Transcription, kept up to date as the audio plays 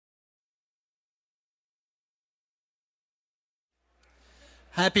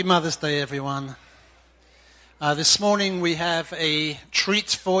Happy Mother's Day, everyone. This morning we have a treat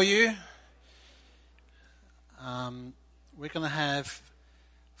for you. We're going to have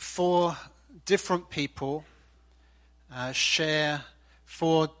 4 different people share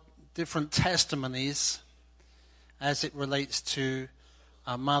 4 different testimonies as it relates to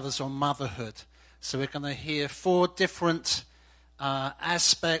mothers or motherhood. So we're going to hear 4 different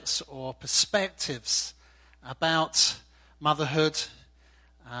aspects or perspectives about motherhood.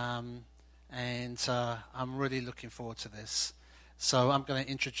 And I'm really looking forward to this. So I'm going to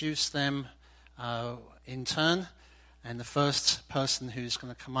introduce them in turn. And the first person who's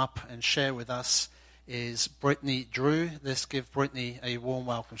going to come up and share with us is Brittany Drew. Let's give Brittany a warm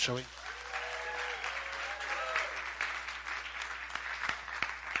welcome, shall we?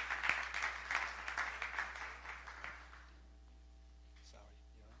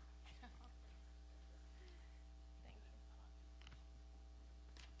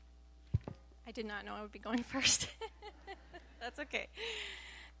 I did not know I would be going first. That's okay.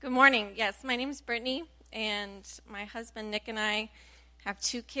 Good morning. Yes, my name is Brittany, and my husband Nick and I have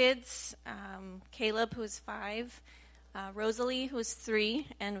 2 kids, Caleb, who is 5, Rosalie, who is 3,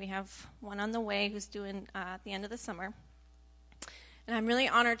 and we have one on the way who's due at the end of the summer. And I'm really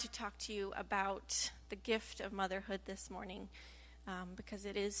honored to talk to you about the gift of motherhood this morning, because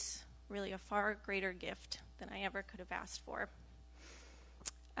it is really a far greater gift than I ever could have asked for.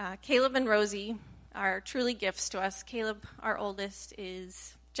 Caleb and Rosie are truly gifts to us. Caleb, our oldest,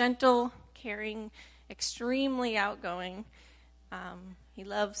 is gentle, caring, extremely outgoing. He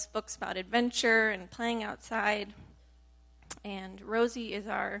loves books about adventure and playing outside. And Rosie is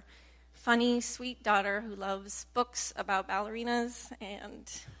our funny, sweet daughter who loves books about ballerinas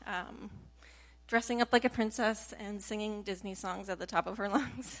and dressing up like a princess and singing Disney songs at the top of her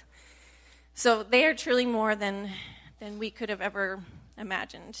lungs. So they are truly more than we could have ever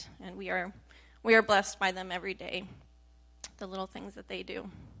imagined, and we are blessed by them every day, the little things that they do.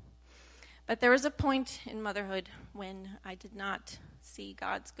 But there was a point in motherhood when I did not see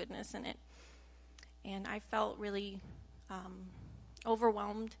God's goodness in it, and I felt really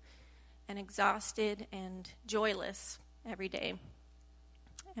overwhelmed and exhausted and joyless every day,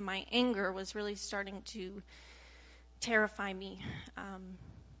 and my anger was really starting to terrify me.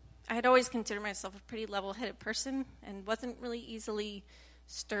 I had always considered myself a pretty level-headed person and wasn't really easily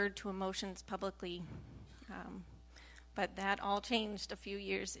stirred to emotions publicly. But that all changed a few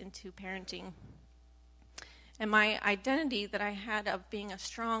years into parenting. And my identity that I had of being a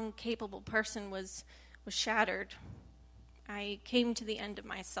strong, capable person was shattered. I came to the end of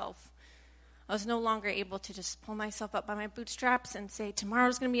myself. I was no longer able to just pull myself up by my bootstraps and say,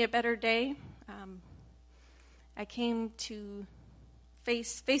 tomorrow's going to be a better day. I came to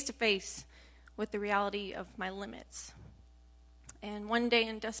face to face with the reality of my limits. And one day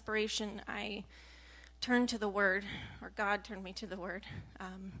in desperation, I turned to the Word, or God turned me to the Word.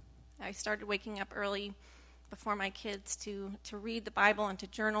 I started waking up early before my kids to read the Bible and to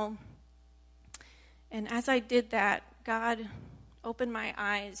journal. And as I did that, God opened my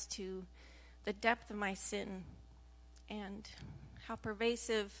eyes to the depth of my sin and how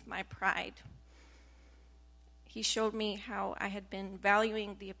pervasive my pride. He showed me how I had been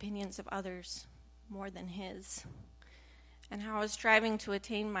valuing the opinions of others more than His, and how I was striving to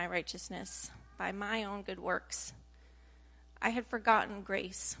attain my righteousness by my own good works. I had forgotten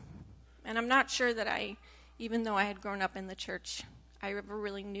grace, and I'm not sure that even though I had grown up in the church, I ever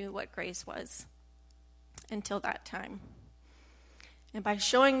really knew what grace was until that time. And by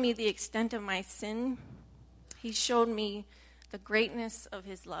showing me the extent of my sin, He showed me the greatness of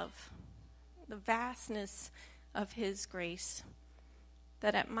His love, the vastness of His grace,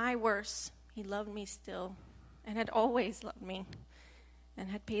 that at my worst, He loved me still, and had always loved me, and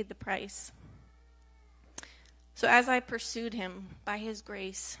had paid the price. So as I pursued Him by His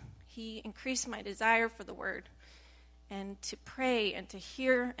grace, He increased my desire for the Word, and to pray, and to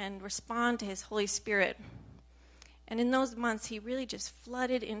hear, and respond to His Holy Spirit. And in those months, He really just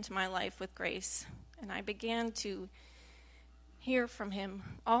flooded into my life with grace, and I began to hear from Him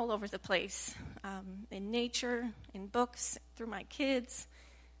all over the place, in nature, in books, through my kids,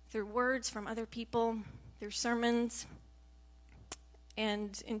 through words from other people, through sermons.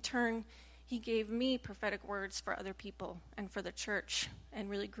 And in turn, He gave me prophetic words for other people and for the church, and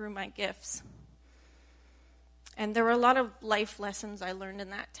really grew my gifts. And there were a lot of life lessons I learned in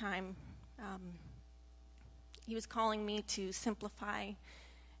that time. He was calling me to simplify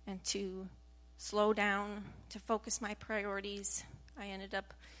and to slow down, to focus my priorities. I ended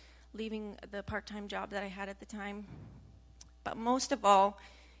up leaving the part-time job that I had at the time. But most of all,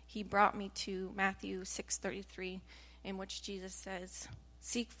 He brought me to Matthew 6:33, in which Jesus says,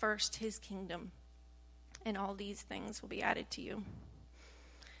 Seek first his kingdom, and all these things will be added to you.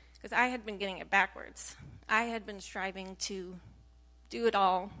 Because I had been getting it backwards. I had been striving to do it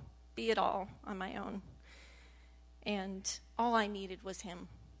all, be it all on my own. And all I needed was him.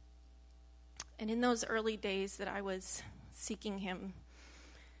 And in those early days that I was seeking him,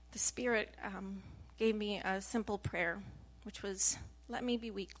 the Spirit gave me a simple prayer, which was, let me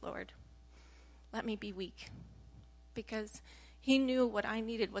be weak, Lord. Let me be weak. Because he knew what I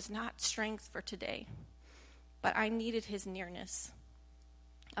needed was not strength for today, but I needed his nearness.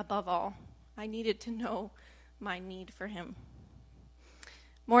 Above all, I needed to know my need for him.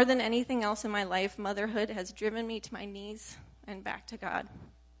 More than anything else in my life, motherhood has driven me to my knees and back to God.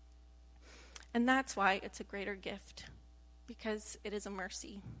 And that's why it's a greater gift, because it is a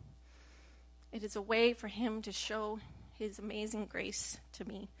mercy. It is a way for him to show his amazing grace to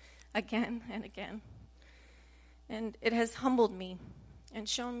me again and again. And it has humbled me and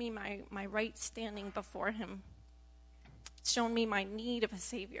shown me my right standing before him. It's shown me my need of a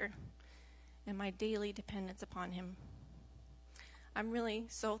Savior and my daily dependence upon him. I'm really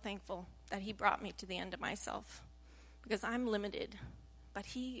so thankful that he brought me to the end of myself, because I'm limited, but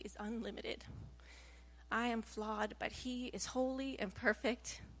he is unlimited. I am flawed, but he is holy and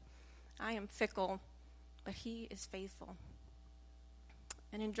perfect. I am fickle, but he is faithful.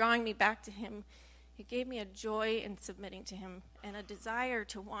 And in drawing me back to him, he gave me a joy in submitting to him and a desire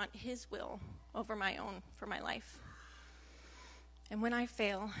to want his will over my own for my life. And when I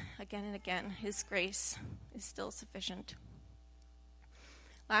fail again and again, his grace is still sufficient.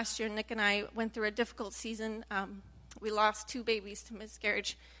 Last year, Nick and I went through a difficult season. We lost 2 babies to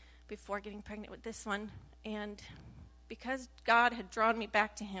miscarriage before getting pregnant with this one. And because God had drawn me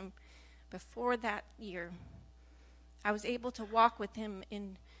back to him before that year, I was able to walk with him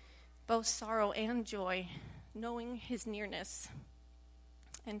in both sorrow and joy, knowing his nearness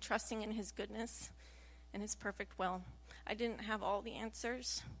and trusting in his goodness and his perfect will. I didn't have all the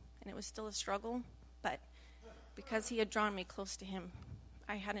answers, and it was still a struggle, but because he had drawn me close to him,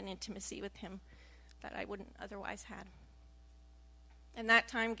 I had an intimacy with him that I wouldn't otherwise had. And that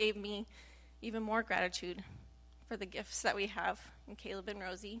time gave me even more gratitude for the gifts that we have in Caleb and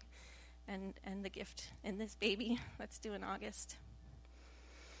Rosie, and the gift in this baby that's due in August.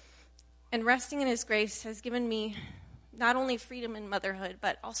 And resting in his grace has given me not only freedom in motherhood,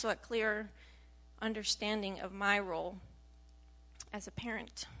 but also a clear understanding of my role as a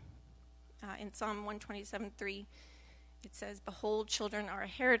parent. In Psalm 127:3, it says, "Behold, children are a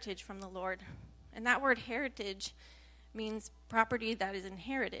heritage from the Lord." And that word heritage means property that is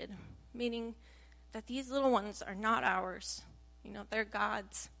inherited, meaning that these little ones are not ours. They're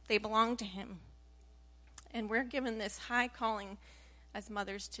God's. They belong to him. And we're given this high calling as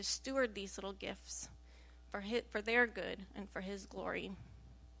mothers to steward these little gifts for their good and for his glory.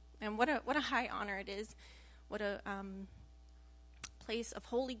 And what a high honor it is. What a place of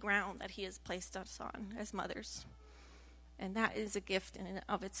holy ground that he has placed us on as mothers. And that is a gift in and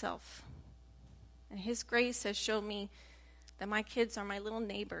of itself. And his grace has shown me that my kids are my little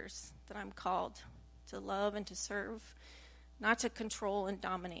neighbors that I'm called to love and to serve, not to control and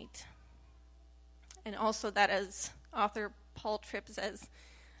dominate. And also that, as author Paul Tripp says,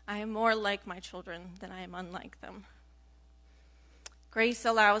 I am more like my children than I am unlike them. Grace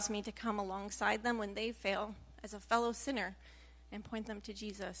allows me to come alongside them when they fail as a fellow sinner and point them to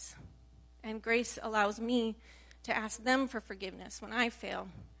Jesus. And grace allows me to ask them for forgiveness when I fail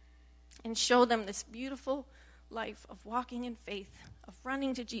and show them this beautiful life of walking in faith, of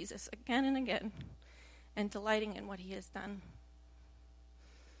running to Jesus again and again and delighting in what he has done.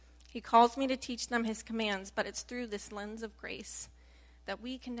 He calls me to teach them his commands, but it's through this lens of grace that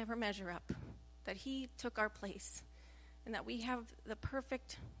we can never measure up, that he took our place, and that we have the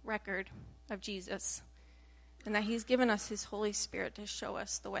perfect record of Jesus, and that he's given us his Holy Spirit to show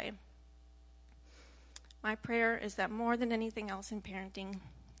us the way. My prayer is that more than anything else in parenting,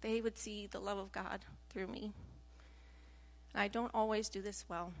 they would see the love of God through me. And I don't always do this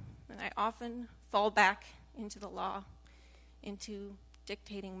well, and I often fall back into the law, into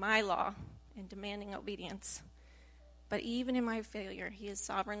dictating my law and demanding obedience. But even in my failure, he is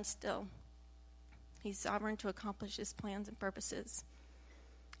sovereign still. He's sovereign to accomplish his plans and purposes.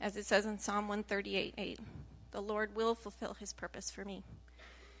 As it says in Psalm 138:8, the Lord will fulfill his purpose for me.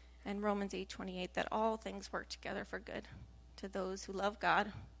 And Romans 8:28, that all things work together for good to those who love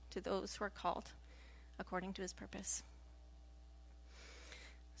God, to those who are called according to his purpose.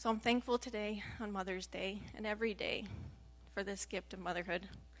 So I'm thankful today on Mother's Day and every day for this gift of motherhood,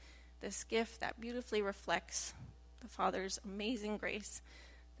 this gift that beautifully reflects the Father's amazing grace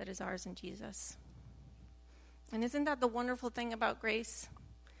that is ours in Jesus. And isn't that the wonderful thing about grace?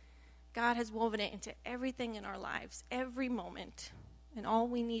 God has woven it into everything in our lives, every moment. And all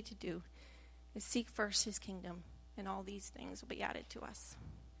we need to do is seek first his kingdom, and all these things will be added to us.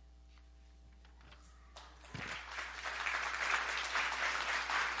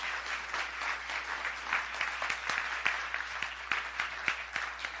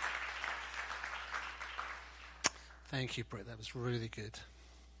 Thank you, Britt. That was really good.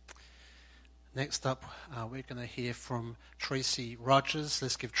 Next up, we're going to hear from Tracy Rogers.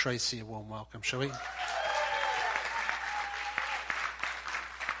 Let's give Tracy a warm welcome, shall we?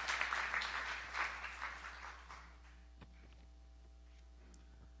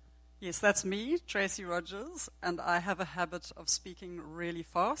 Yes, that's me, Tracy Rogers, and I have a habit of speaking really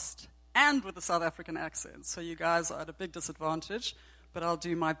fast and with a South African accent. So you guys are at a big disadvantage, but I'll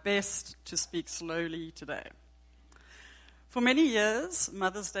do my best to speak slowly today. For many years,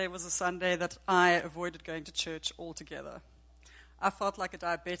 Mother's Day was a Sunday that I avoided going to church altogether. I felt like a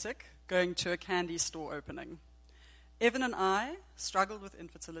diabetic going to a candy store opening. Evan and I struggled with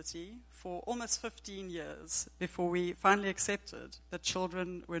infertility for almost 15 years before we finally accepted that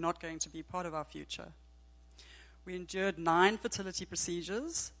children were not going to be part of our future. We endured 9 fertility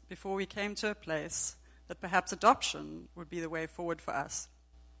procedures before we came to a place that perhaps adoption would be the way forward for us.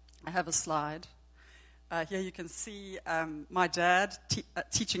 I have a slide. Here you can see my dad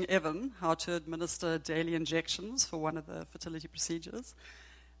teaching Evan how to administer daily injections for one of the fertility procedures.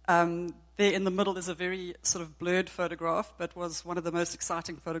 There in the middle is a very sort of blurred photograph, but was one of the most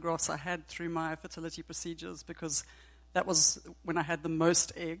exciting photographs I had through my fertility procedures, because that was when I had the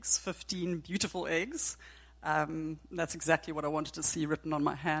most eggs, 15 beautiful eggs. That's exactly what I wanted to see written on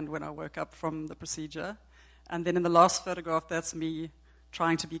my hand when I woke up from the procedure. And then in the last photograph, that's me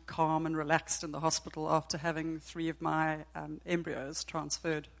trying to be calm and relaxed in the hospital after having 3 of my embryos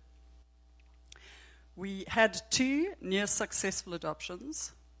transferred. We had 2 near-successful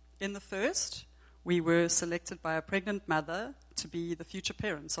adoptions. In the first, we were selected by a pregnant mother to be the future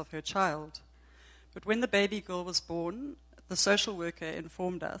parents of her child. But when the baby girl was born, the social worker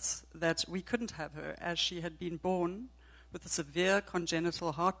informed us that we couldn't have her, as she had been born with a severe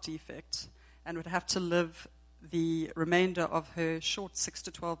congenital heart defect and would have to live the remainder of her short 6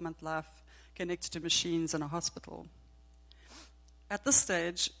 to 12-month life connected to machines in a hospital. At this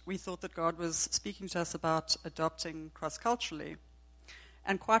stage, we thought that God was speaking to us about adopting cross-culturally.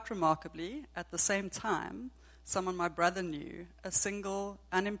 And quite remarkably, at the same time, someone my brother knew, a single,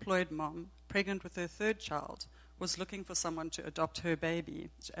 unemployed mom, pregnant with her 3rd child, was looking for someone to adopt her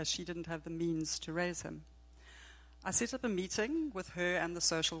baby, as she didn't have the means to raise him. I set up a meeting with her and the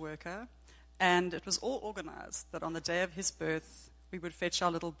social worker, and it was all organized that on the day of his birth, we would fetch our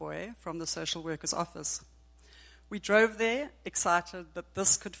little boy from the social worker's office. We drove there, excited that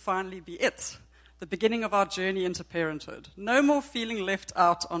this could finally be it, the beginning of our journey into parenthood. No more feeling left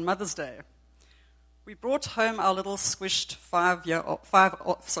out on Mother's Day. We brought home our little squished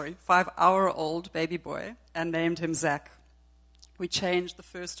 5-hour-old baby boy and named him Zach. We changed the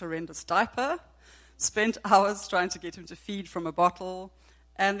first horrendous diaper, spent hours trying to get him to feed from a bottle,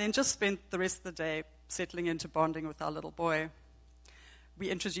 and then just spent the rest of the day settling into bonding with our little boy. We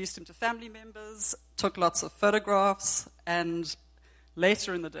introduced him to family members, took lots of photographs, and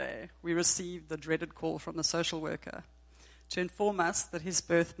later in the day, we received the dreaded call from the social worker to inform us that his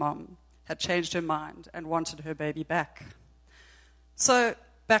birth mom had changed her mind and wanted her baby back. So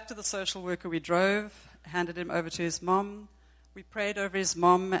back to the social worker we drove, handed him over to his mom. We prayed over his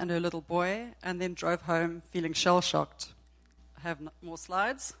mom and her little boy, and then drove home feeling shell-shocked. I have more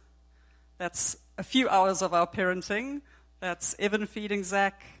slides. That's a few hours of our parenting. That's Evan feeding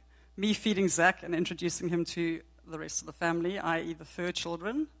Zach, me feeding Zach and introducing him to the rest of the family, i.e. the 3rd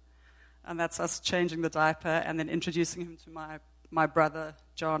children. And that's us changing the diaper and then introducing him to my brother,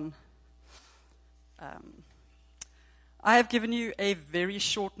 John. I have given you a very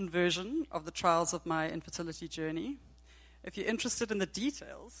shortened version of the trials of my infertility journey. If you're interested in the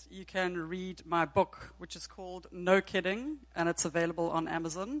details, you can read my book, which is called No Kidding, and it's available on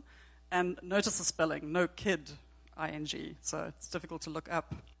Amazon. And notice the spelling, no kid, I-N-G, so it's difficult to look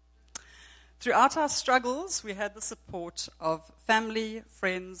up. Throughout our struggles, we had the support of family,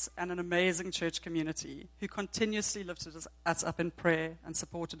 friends, and an amazing church community who continuously lifted us up in prayer and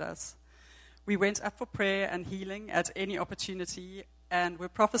supported us. We went up for prayer and healing at any opportunity and were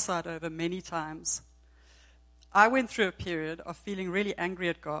prophesied over many times. I went through a period of feeling really angry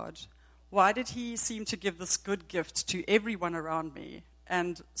at God. Why did he seem to give this good gift to everyone around me,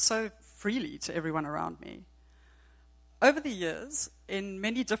 and so freely to everyone around me? Over the years, in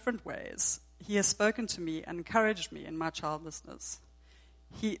many different ways, he has spoken to me and encouraged me in my childlessness.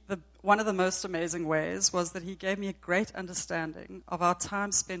 one of the most amazing ways was that he gave me a great understanding of our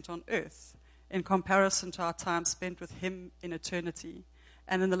time spent on earth in comparison to our time spent with him in eternity.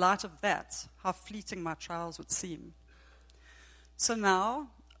 And in the light of that, how fleeting my trials would seem. So now,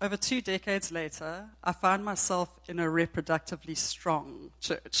 over 2 decades later, I find myself in a reproductively strong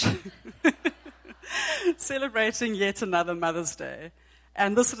church, celebrating yet another Mother's Day.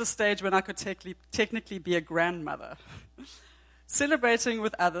 And this at a stage when I could technically be a grandmother. Celebrating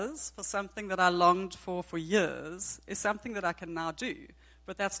with others for something that I longed for years is something that I can now do.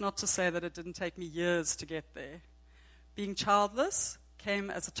 But that's not to say that it didn't take me years to get there. Being childless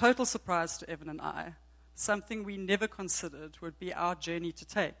came as a total surprise to Evan and I, something we never considered would be our journey to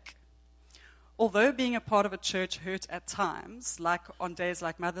take. Although being a part of a church hurt at times, like on days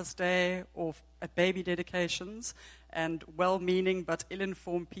like Mother's Day or at baby dedications, and well-meaning but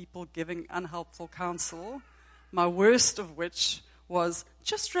ill-informed people giving unhelpful counsel, my worst of which was,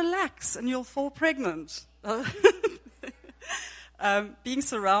 just relax and you'll fall pregnant. Being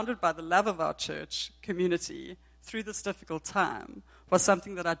surrounded by the love of our church community through this difficult time was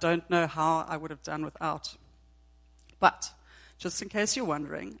something that I don't know how I would have done without. But, just in case you're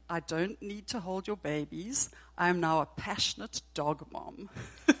wondering, I don't need to hold your babies. I am now a passionate dog mom.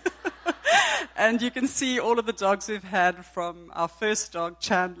 And you can see all of the dogs we've had, from our first dog,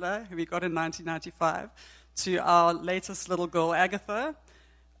 Chandler, who we got in 1995, to our latest little girl, Agatha.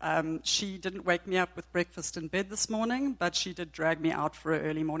 She didn't wake me up with breakfast in bed this morning, but she did drag me out for an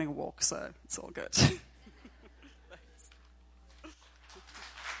early morning walk, so it's all good.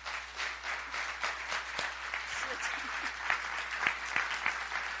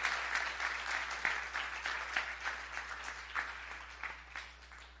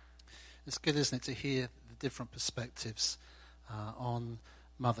 It's good, isn't it, to hear the different perspectives on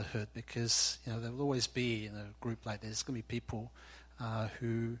motherhood, because there will always be, in a group like this, there's going to be people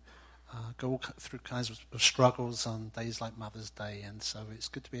who go through kinds of struggles on days like Mother's Day, and so it's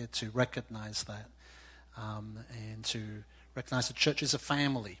good to be able to recognize that and to recognize the church is a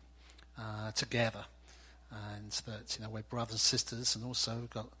family together, and that we're brothers and sisters, and also we've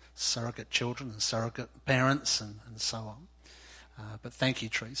got surrogate children and surrogate parents and so on. But thank you,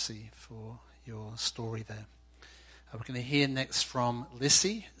 Tracy, for your story there. We're going to hear next from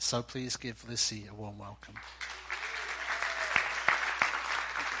Lissy, so please give Lissy a warm welcome.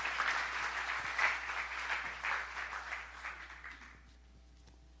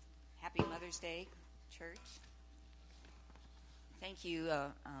 Happy Mother's Day, church. Thank you,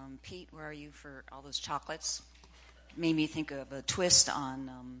 Pete, where are you, for all those chocolates. It made me think of a twist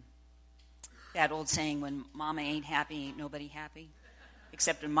on that old saying, when mama ain't happy, ain't nobody happy.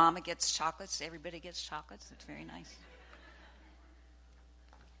 Except when mama gets chocolates, everybody gets chocolates. It's very nice.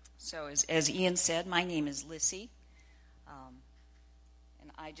 So as Ian said, my name is Lissy.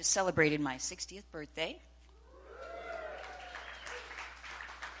 And I just celebrated my 60th birthday.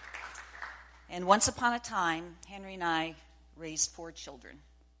 And once upon a time, Henry and I raised 4 children.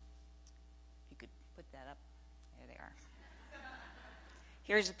 You could put that up. There they are.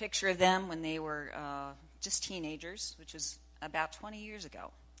 Here's a picture of them when they were just teenagers, which was about 20 years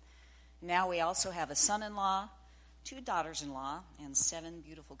ago. Now we also have a son-in-law, 2 daughters-in-law, and 7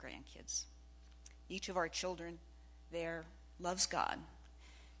 beautiful grandkids. Each of our children there loves God,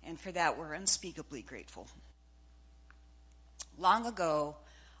 and for that we're unspeakably grateful. Long ago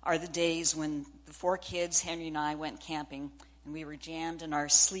are the days when the 4 kids, Henry and I, went camping, and we were jammed in our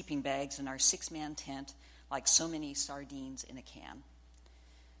sleeping bags in our 6-man tent like so many sardines in a can.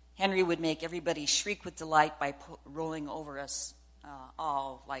 Henry would make everybody shriek with delight by rolling over us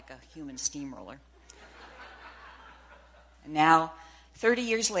all like a human steamroller. And now, 30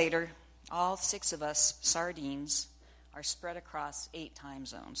 years later, all 6 of us sardines are spread across 8 time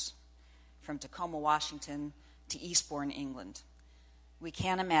zones, from Tacoma, Washington to Eastbourne, England. We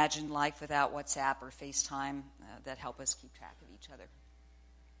can't imagine life without WhatsApp or FaceTime that help us keep track of each other.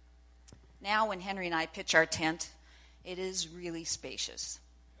 Now, when Henry and I pitch our tent, it is really spacious.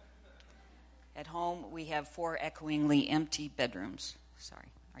 At home, we have 4 echoingly empty bedrooms.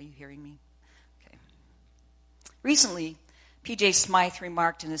 Sorry, are you hearing me? Okay. Recently, P.J. Smythe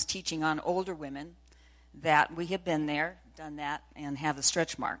remarked in his teaching on older women that we have been there, done that, and have the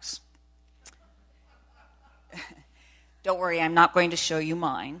stretch marks. Don't worry, I'm not going to show you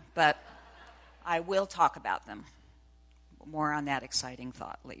mine, but I will talk about them. More on that exciting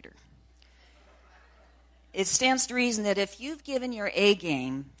thought later. It stands to reason that if you've given your A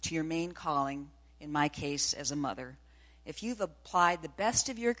game to your main calling, in my case as a mother, if you've applied the best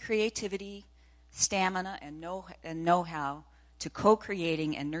of your creativity, stamina, and know-how to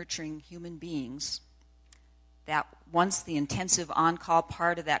co-creating and nurturing human beings, that once the intensive on-call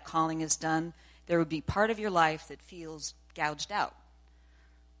part of that calling is done, there would be part of your life that feels gouged out,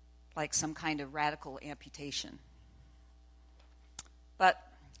 like some kind of radical amputation. But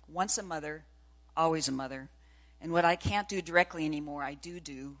once a mother, always a mother, and what I can't do directly anymore, I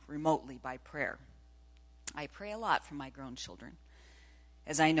do remotely by prayer. I pray a lot for my grown children,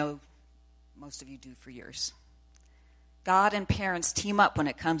 as I know most of you do for yours. God and parents team up when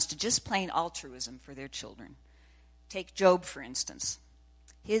it comes to just plain altruism for their children. Take Job, for instance.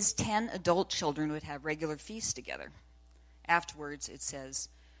 His 10 adult children would have regular feasts together. Afterwards, it says,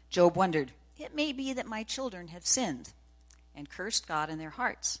 Job wondered, "It may be that my children have sinned," and cursed God in their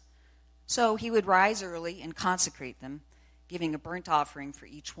hearts. So he would rise early and consecrate them, giving a burnt offering for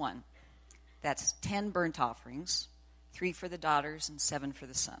each one. That's 10 burnt offerings, 3 for the daughters and 7 for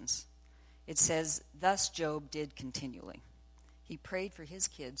the sons. It says, thus Job did continually. He prayed for his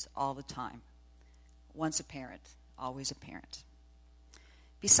kids all the time. Once a parent, always a parent.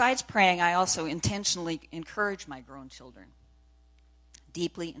 Besides praying, I also intentionally encourage my grown children.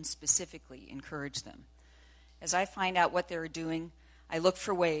 Deeply and specifically encourage them. As I find out what they're doing, I look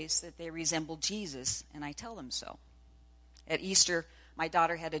for ways that they resemble Jesus, and I tell them so. At Easter, my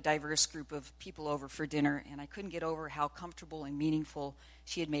daughter had a diverse group of people over for dinner, and I couldn't get over how comfortable and meaningful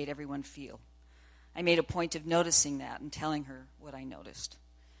she had made everyone feel. I made a point of noticing that and telling her what I noticed.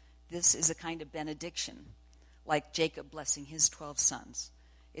 This is a kind of benediction, like Jacob blessing his 12 sons.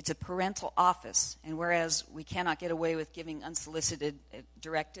 It's a parental office, and whereas we cannot get away with giving unsolicited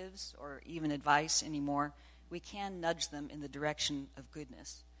directives or even advice anymore, we can nudge them in the direction of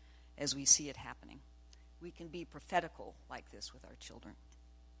goodness as we see it happening. We can be prophetical like this with our children.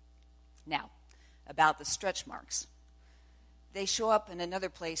 Now, about the stretch marks. They show up in another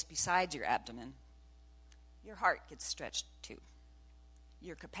place besides your abdomen. Your heart gets stretched too.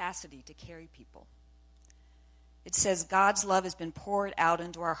 Your capacity to carry people. It says God's love has been poured out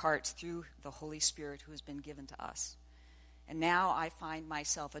into our hearts through the Holy Spirit who has been given to us. And now I find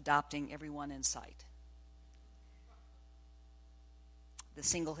myself adopting everyone in sight. The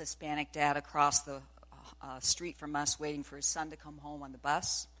single Hispanic dad across the street from us waiting for his son to come home on the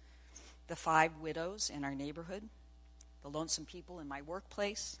bus. The 5 widows in our neighborhood. The lonesome people in my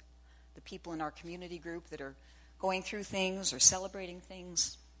workplace. The people in our community group that are going through things or celebrating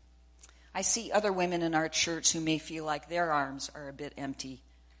things. I see other women in our church who may feel like their arms are a bit empty,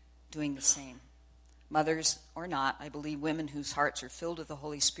 doing the same. Mothers or not, I believe women whose hearts are filled with the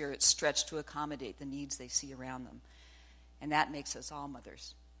Holy Spirit stretch to accommodate the needs they see around them. And that makes us all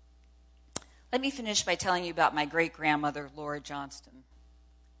mothers. Let me finish by telling you about my great-grandmother, Laura Johnston.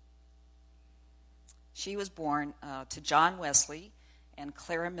 She was born to John Wesley and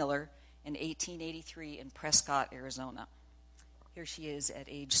Clara Miller in 1883 in Prescott, Arizona. Here she is at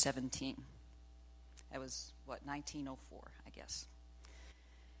age 17. That was, 1904, I guess.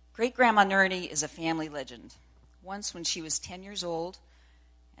 Great-Grandma Nerney is a family legend. Once when she was 10 years old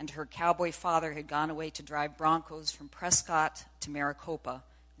and her cowboy father had gone away to drive broncos from Prescott to Maricopa,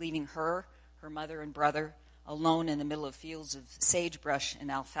 leaving her mother and brother alone in the middle of fields of sagebrush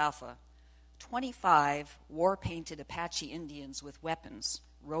and alfalfa, 25 war-painted Apache Indians with weapons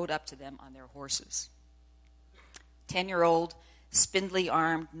rode up to them on their horses. 10-year-old,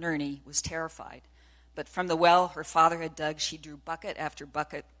 spindly-armed Nerney was terrified, but from the well her father had dug, she drew bucket after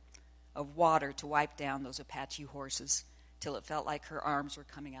bucket of water to wipe down those Apache horses till it felt like her arms were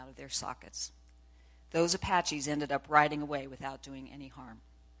coming out of their sockets. Those Apaches ended up riding away without doing any harm.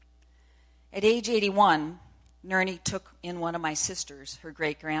 At age 81, Nerney took in one of my sisters, her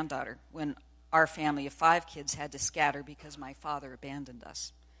great-granddaughter, when our family of 5 kids had to scatter because my father abandoned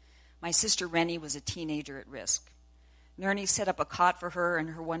us. My sister Rennie was a teenager at risk. Nerney set up a cot for her in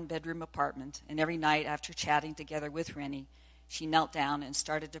her 1-bedroom apartment, and every night after chatting together with Rennie, she knelt down and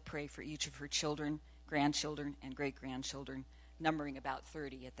started to pray for each of her children, grandchildren, and great-grandchildren, numbering about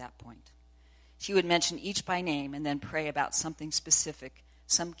 30 at that point. She would mention each by name and then pray about something specific,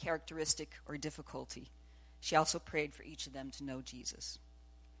 some characteristic or difficulty. She also prayed for each of them to know Jesus.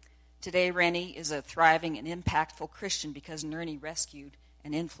 Today, Rennie is a thriving and impactful Christian because Nerney rescued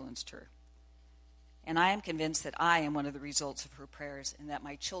and influenced her. And I am convinced that I am one of the results of her prayers and that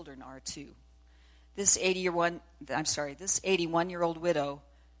my children are too. This 81-year-old widow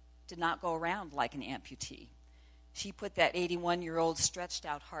did not go around like an amputee. She put that 81-year-old stretched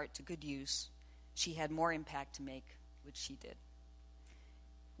out heart to good use. She had more impact to make, which she did.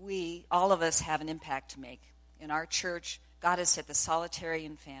 We, all of us, have an impact to make. In our church, God has set the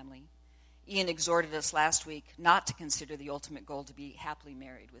solitarian family. Ian exhorted us last week not to consider the ultimate goal to be happily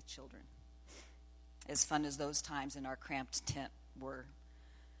married with children. As fun as those times in our cramped tent were,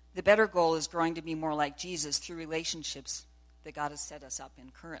 The better goal is growing to be more like Jesus through relationships that God has set us up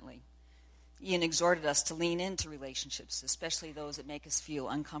in currently. Ian exhorted us to lean into relationships, especially those that make us feel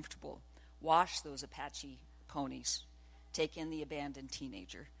uncomfortable. Wash those Apache ponies. Take in the abandoned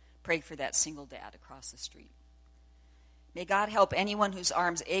teenager. Pray for that single dad across the street. May God help anyone whose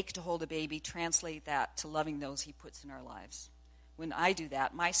arms ache to hold a baby translate that to loving those he puts in our lives. When I do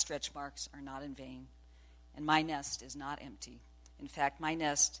that, my stretch marks are not in vain, and my nest is not empty. In fact,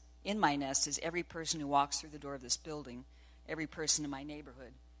 in my nest is every person who walks through the door of this building, every person in my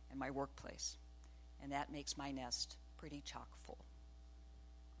neighborhood and my workplace. And that makes my nest pretty chock full.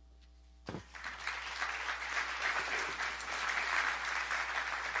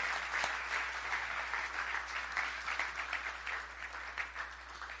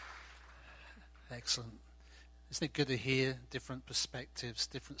 Excellent. Isn't it good to hear different perspectives,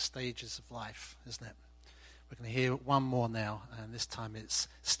 different stages of life, isn't it? We're going to hear one more now, and this time it's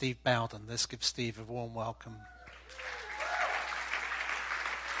Steve Bowden. Let's give Steve a warm welcome.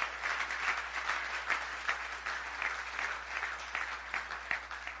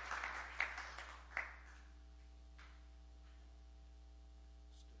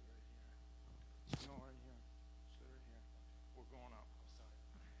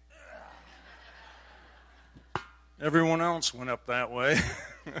 Everyone else went up that way.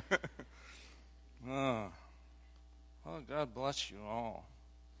 Oh, God bless you all.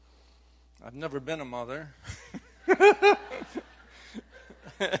 I've never been a mother.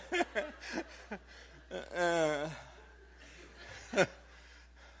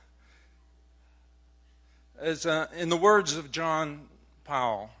 As in the words of Jonathan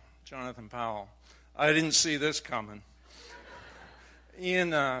Powell, I didn't see this coming.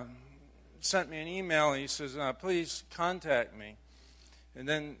 Ian sent me an email. He says, please contact me. And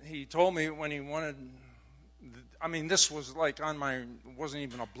then he told me when he wanted, this was like wasn't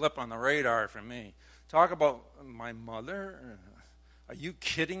even a blip on the radar for me. Talk about my mother? Are you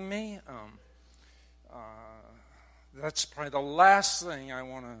kidding me? That's probably the last thing I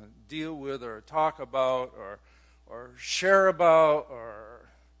want to deal with or talk about or share about.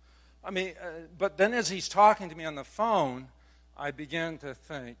 But then as he's talking to me on the phone, I began to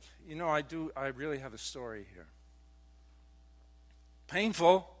think, I really have a story here.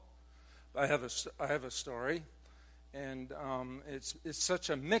 Painful, but I have a story, and it's such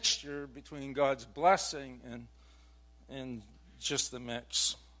a mixture between God's blessing and just the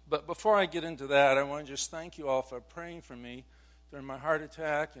mix. But before I get into that, I want to just thank you all for praying for me during my heart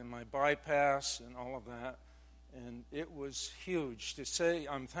attack and my bypass and all of that. And it was huge. To say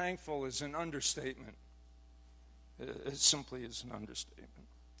I'm thankful is an understatement. It simply is an understatement.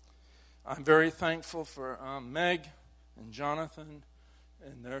 I'm very thankful for Meg and Jonathan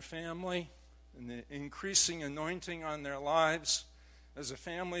and their family and the increasing anointing on their lives. As a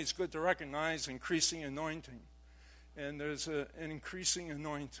family, it's good to recognize increasing anointing. And there's an increasing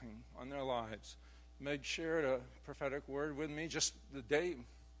anointing on their lives. Meg shared a prophetic word with me just the day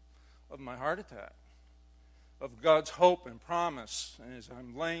of my heart attack, of God's hope and promise. And as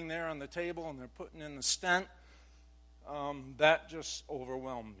I'm laying there on the table and they're putting in the stent, that just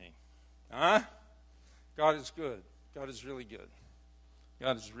overwhelmed me. God is good. God is really good.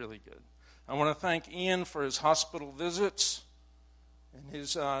 God is really good. I want to thank Ian for his hospital visits and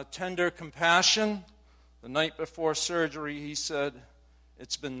his tender compassion. The night before surgery, he said,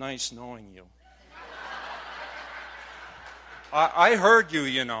 "It's been nice knowing you." I heard you,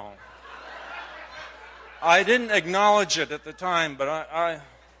 I didn't acknowledge it at the time, but I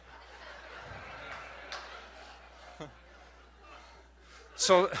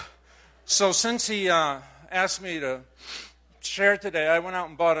So since he asked me to share today, I went out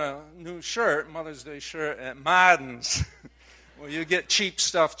and bought a new shirt, Mother's Day shirt, at Madden's, where you get cheap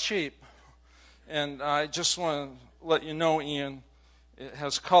stuff cheap. And I just want to let you know, Ian, it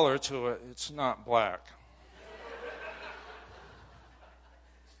has color to it. It's not black.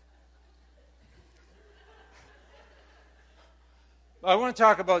 I want to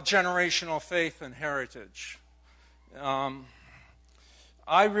talk about generational faith and heritage.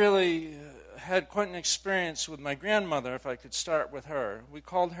 I really had quite an experience with my grandmother, if I could start with her. We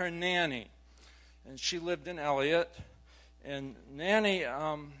called her Nanny, and she lived in Elliott. And Nanny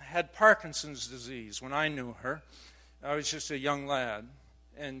had Parkinson's disease when I knew her. I was just a young lad.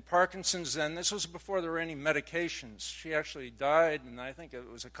 And Parkinson's then, this was before there were any medications. She actually died, and I think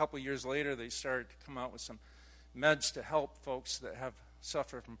it was a couple years later they started to come out with some meds to help folks that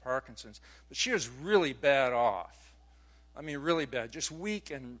suffer from Parkinson's. But she was really bad off. Really bad, just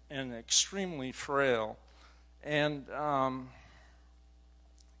weak and extremely frail. And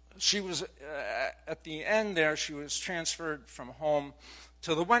she was, at the end there, she was transferred from home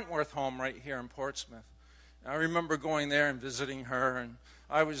to the Wentworth home right here in Portsmouth. I remember going there and visiting her, and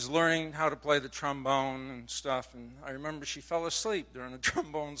I was learning how to play the trombone and stuff, and I remember she fell asleep during a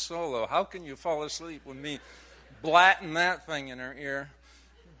trombone solo. How can you fall asleep with me blatting that thing in her ear?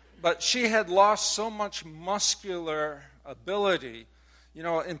 But she had lost so much muscular ability. You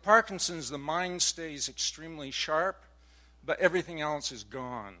know, in Parkinson's, the mind stays extremely sharp, but everything else is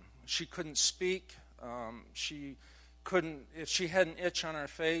gone. She couldn't speak. She couldn't, if she had an itch on her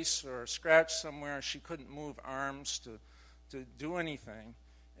face or a scratch somewhere, she couldn't move arms to do anything.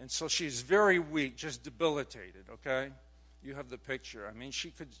 And so she's very weak, just debilitated, okay? You have the picture. I mean, she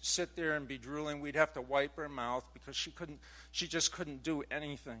could sit there and be drooling. We'd have to wipe her mouth because she just couldn't do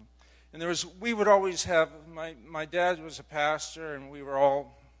anything. And we would always have, my dad was a pastor, and we were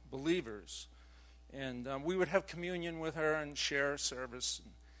all believers. And we would have communion with her and share service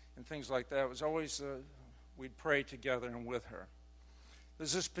and things like that. It was always, we'd pray together and with her.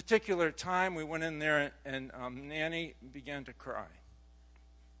 There's this particular time we went in there, and Nanny began to cry.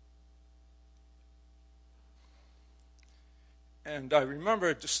 And I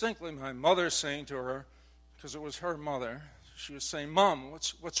remember distinctly my mother saying to her, because it was her mother, she was saying, "Mom,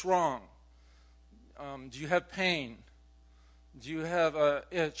 what's wrong? Do you have pain? Do you have an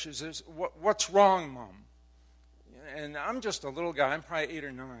itch? What's wrong, Mom?" And I'm just a little guy. I'm probably 8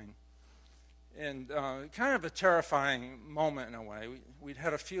 or 9. And kind of a terrifying moment in a way. We'd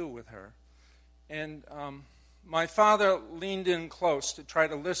had a few with her. And my father leaned in close to try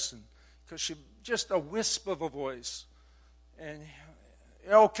to listen, because she just a wisp of a voice. And,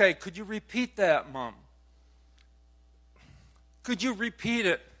 "Okay, could you repeat that, Mom? Could you repeat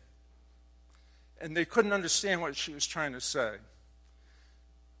it?" And they couldn't understand what she was trying to say.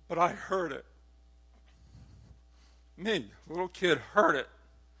 But I heard it. Me, little kid, heard it.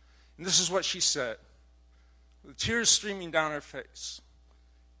 And this is what she said, with tears streaming down her face.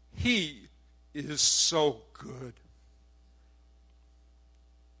 "He is so good."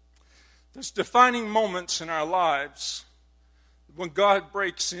 There's defining moments in our lives when God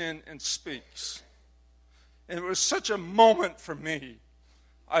breaks in and speaks. And it was such a moment for me.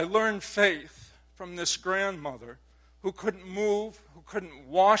 I learned faith from this grandmother who couldn't move, who couldn't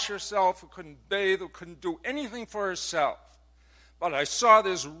wash herself, who couldn't bathe, who couldn't do anything for herself. But I saw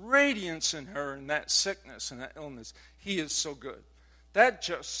this radiance in her in that sickness and that illness. He is so good. That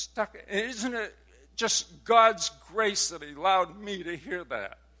just stuck. Isn't it just God's grace that He allowed me to hear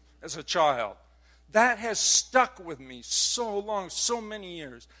that as a child? That has stuck with me so long, so many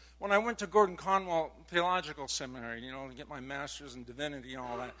years. When I went to Gordon Conwell Theological Seminary, to get my master's in divinity and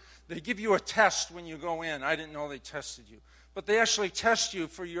all that, they give you a test when you go in. I didn't know they tested you. But they actually test you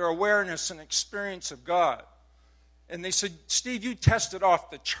for your awareness and experience of God. And they said, "Steve, you tested off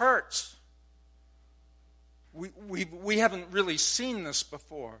the charts. We haven't really seen this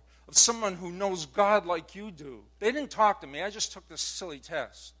before, of someone who knows God like you do." They didn't talk to me. I just took this silly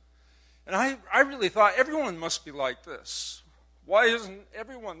test. And I really thought everyone must be like this. Why isn't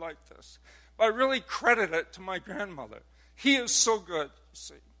everyone like this? But I really credit it to my grandmother. He is so good, you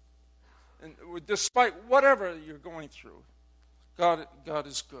see. And despite whatever you're going through, God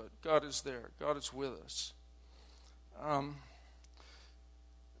is good. God is there. God is with us.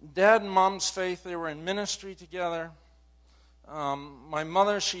 Dad and Mom's faith, they were in ministry together. My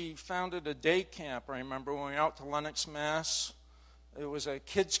mother, she founded a day camp, I remember, when we went out to Lenox, Mass. It was a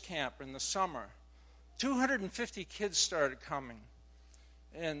kids' camp in the summer. 250 kids started coming.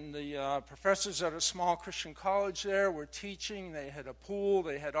 And the professors at a small Christian college there were teaching. They had a pool.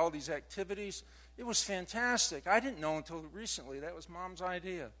 They had all these activities. It was fantastic. I didn't know until recently that was Mom's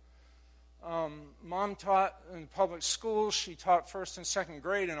idea. Mom taught in public schools. She taught first and second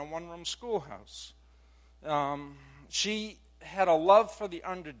grade in a one-room schoolhouse. She had a love for the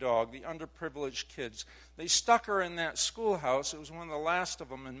underdog, the underprivileged kids. They stuck her in that schoolhouse. It was one of the last of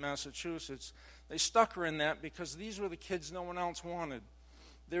them in Massachusetts. They stuck her in that because these were the kids no one else wanted.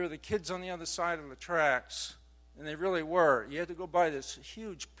 They were the kids on the other side of the tracks, and they really were. You had to go by this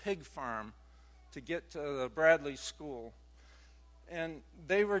huge pig farm to get to the Bradley School. And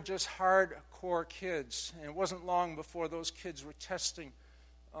they were just hardcore kids. And it wasn't long before those kids were testing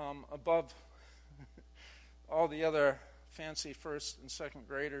above all the other fancy first and second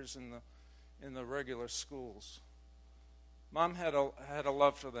graders in the regular schools. Mom had a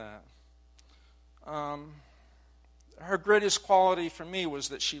love for that. Her greatest quality for me was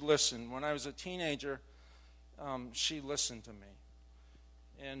that she listened. When I was a teenager, she listened to me.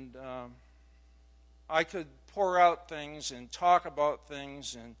 And I could pour out things and talk about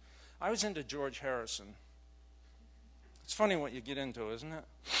things, and I was into George Harrison. It's funny what you get into, isn't it?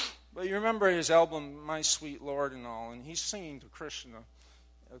 But you remember his album, My Sweet Lord and all, and he's singing to Krishna.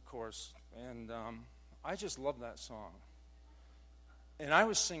 of course. And I just love that song. And I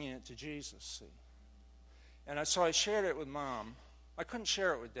was singing it to Jesus, see. And so I shared it with Mom. I couldn't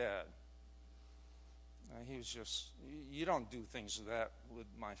share it with Dad. He was just, you don't do things like that with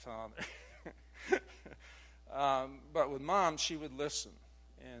my father. But with Mom, she would listen.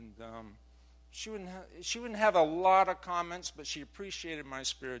 And she wouldn't have a lot of comments, but she appreciated my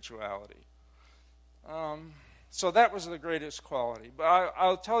spirituality. So that was the greatest quality. But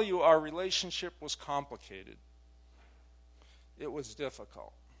I'll tell you, our relationship was complicated. It was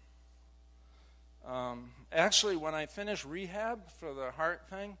difficult. Actually, when I finished rehab for the heart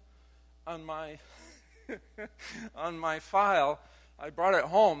thing, on my on my file, I brought it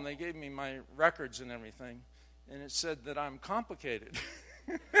home. They gave me my records and everything, and it said that I'm complicated.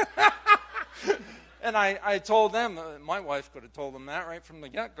 And I told them, my wife could have told them that right from the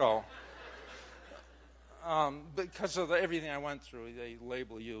get-go. Because of everything I went through, they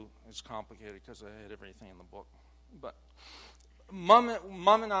label you as complicated because I had everything in the book. But Mom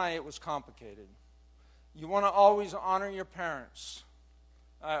and I, it was complicated. You want to always honor your parents.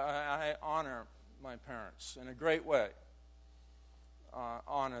 I honor my parents in a great way.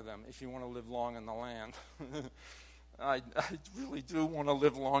 Honor them if you want to live long in the land. I really do want to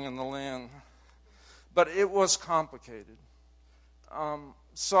live long in the land. But it was complicated.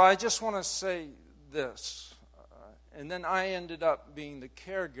 So I just want to say this. And then I ended up being the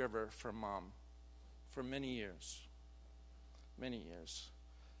caregiver for Mom for many years. Many years.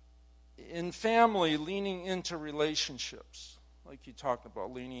 In family, leaning into relationships, like you talked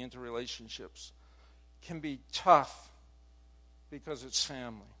about, leaning into relationships, can be tough because it's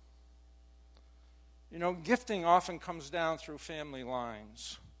family. You know, gifting often comes down through family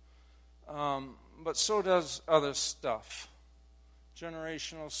lines, but so does other stuff.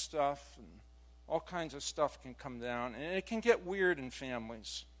 Generational stuff and all kinds of stuff can come down, and it can get weird in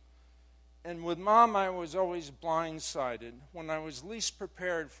families. And with Mom, I was always blindsided. When I was least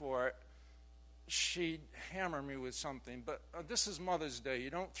prepared for it, she'd hammer me with something. But this is Mother's Day. You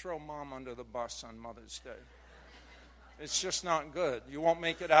don't throw Mom under the bus on Mother's Day. It's just not good. You won't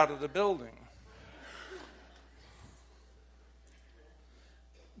make it out of the building.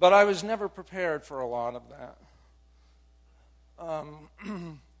 But I was never prepared for a lot of that.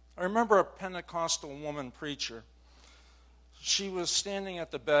 I remember a Pentecostal woman preacher. She was standing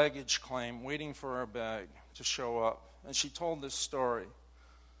at the baggage claim, waiting for her bag to show up. And she told this story.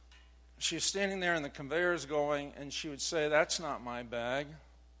 She was standing there and the conveyor's going, and she would say, "That's not my bag.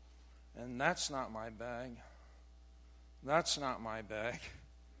 And that's not my bag. That's not my bag.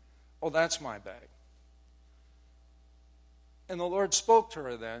 Oh, that's my bag." And the Lord spoke to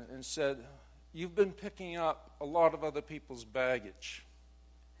her then and said, "You've been picking up a lot of other people's baggage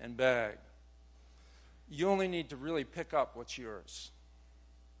and bag. You only need to really pick up what's yours."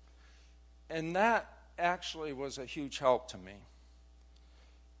 And that actually was a huge help to me.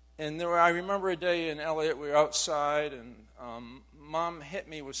 And I remember a day in Elliott, we were outside, and Mom hit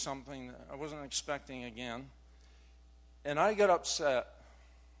me with something that I wasn't expecting again. And I got upset.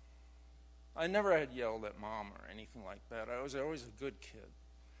 I never had yelled at Mom or anything like that. I was always a good kid.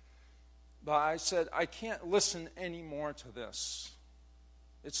 But I said, "I can't listen anymore to this.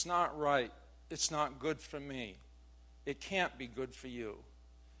 It's not right. It's not good for me. It can't be good for you."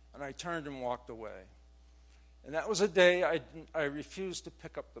 And I turned and walked away. And that was a day I refused to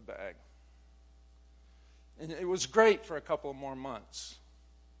pick up the bag. And it was great for a couple of more months.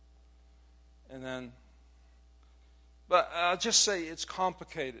 And then, but I'll just say it's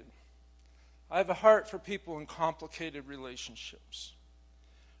complicated. I have a heart for people in complicated relationships.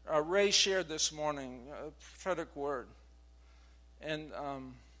 Ray shared this morning a prophetic word. And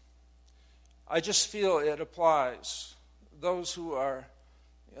I just feel it applies. Those who are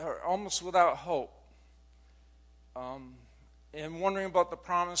almost without hope and wondering about the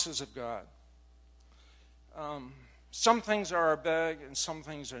promises of God. Some things are our bag and some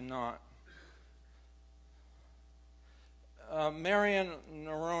things are not. Marian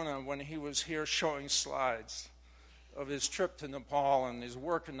Narona, when he was here showing slides of his trip to Nepal and his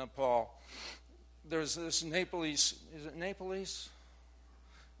work in Nepal, there's this Nepalese, is it Nepalese?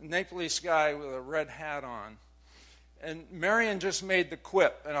 Nepalese guy with a red hat on. And Marian just made the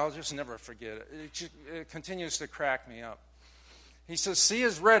quip, and I'll just never forget it. It continues to crack me up. He says, "See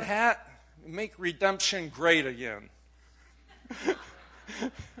his red hat? Make redemption great again."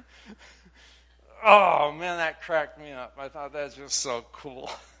 Oh, man, that cracked me up. I thought that's just so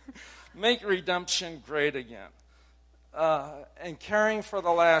cool. Make redemption great again. And caring for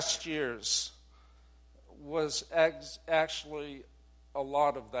the last years was actually a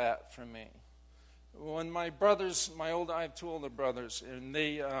lot of that for me. when I have two older brothers, and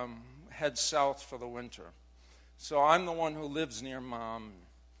they head south for the winter. So I'm the one who lives near Mom.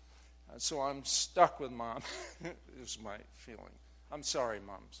 So I'm stuck with Mom, is my feeling. I'm sorry,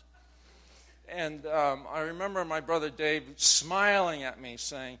 Moms. And I remember my brother Dave smiling at me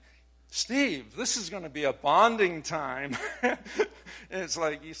saying, Steve, this is going to be a bonding time. And it's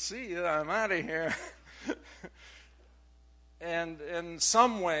like, you see, I'm out of here. And in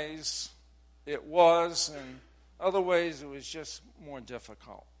some ways, it was, and other ways, it was just more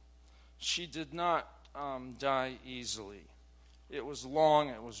difficult. She did not die easily. It was long.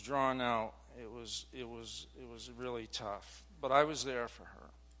 It was drawn out. It was really tough. But I was there for her,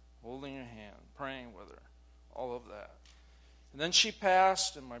 holding her hand, praying with her, all of that. And then she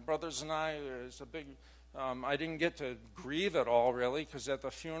passed, and my brothers and I, there's a big, I didn't get to grieve at all, really, because at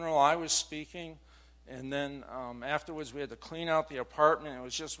the funeral I was speaking, and then afterwards we had to clean out the apartment. It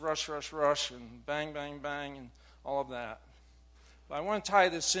was just rush, rush, rush, and bang, bang, bang, and all of that. But I want to tie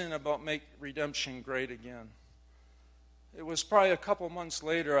this in about Make Redemption Great Again. It was probably a couple months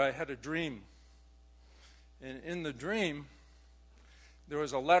later I had a dream. And in the dream, there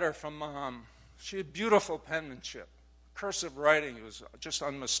was a letter from Mom. She had beautiful penmanship. Cursive writing, it was just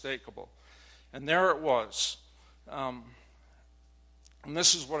unmistakable. And there it was. And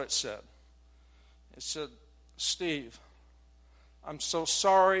this is what it said. It said, Steve, I'm so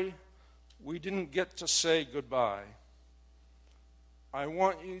sorry we didn't get to say goodbye. I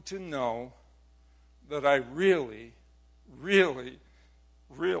want you to know that I really, really,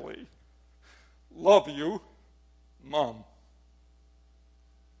 really love you, Mom.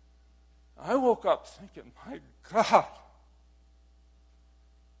 I woke up thinking, my God.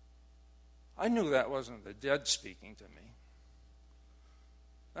 I knew that wasn't the dead speaking to me.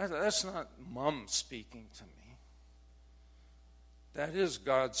 That's not Mom speaking to me. That is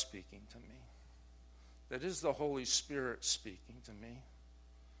God speaking to me. That is the Holy Spirit speaking to me.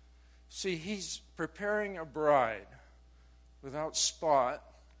 See, He's preparing a bride without spot,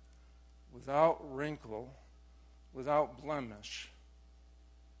 without wrinkle, without blemish.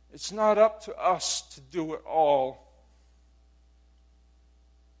 It's not up to us to do it all.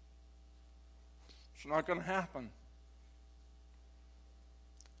 It's not going to happen.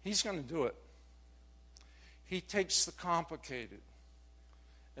 He's going to do it. He takes the complicated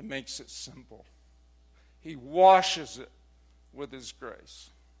and makes it simple. He washes it with His grace.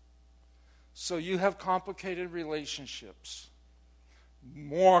 So you have complicated relationships,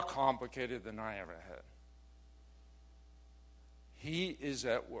 more complicated than I ever had. He is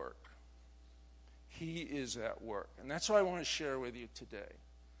at work. He is at work. And that's what I want to share with you today.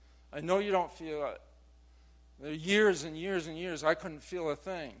 I know you don't feel it. There are years and years and years I couldn't feel a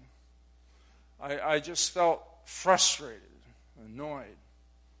thing. I just felt frustrated, annoyed,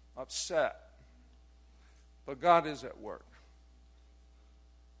 upset. But God is at work.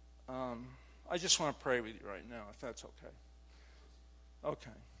 I just want to pray with you right now, if that's okay.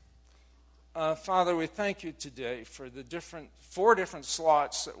 Okay. Father, we thank you today for the 4 different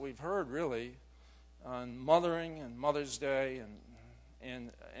slots that we've heard, really, on mothering and Mother's Day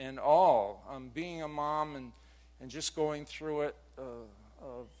and all, being a mom and just going through it,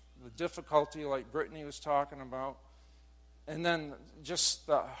 of the difficulty like Brittany was talking about, and then just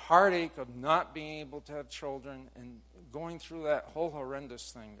the heartache of not being able to have children and going through that whole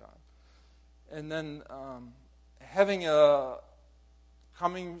horrendous thing, God. And then having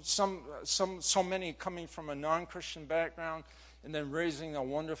so many coming from a non-Christian background, and then raising a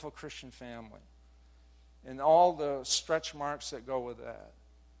wonderful Christian family, and all the stretch marks that go with that.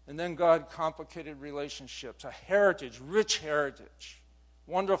 And then God, complicated relationships, a heritage, rich heritage,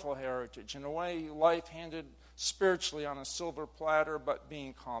 wonderful heritage, in a way life handed spiritually on a silver platter, but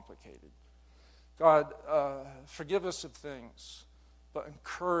being complicated. God, forgive us of things, but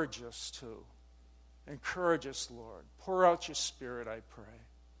encourage us too. Encourage us, Lord. Pour out your Spirit, I pray.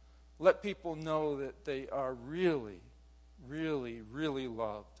 Let people know that they are really, really, really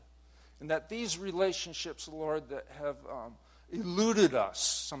loved. And that these relationships, Lord, that have eluded us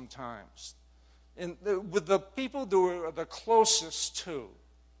sometimes, and with the people who are the closest to,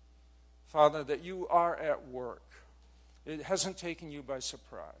 Father, that you are at work. It hasn't taken you by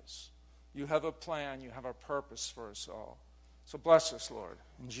surprise. You have a plan, you have a purpose for us all. So bless us, Lord,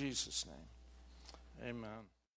 in Jesus' name. Amen.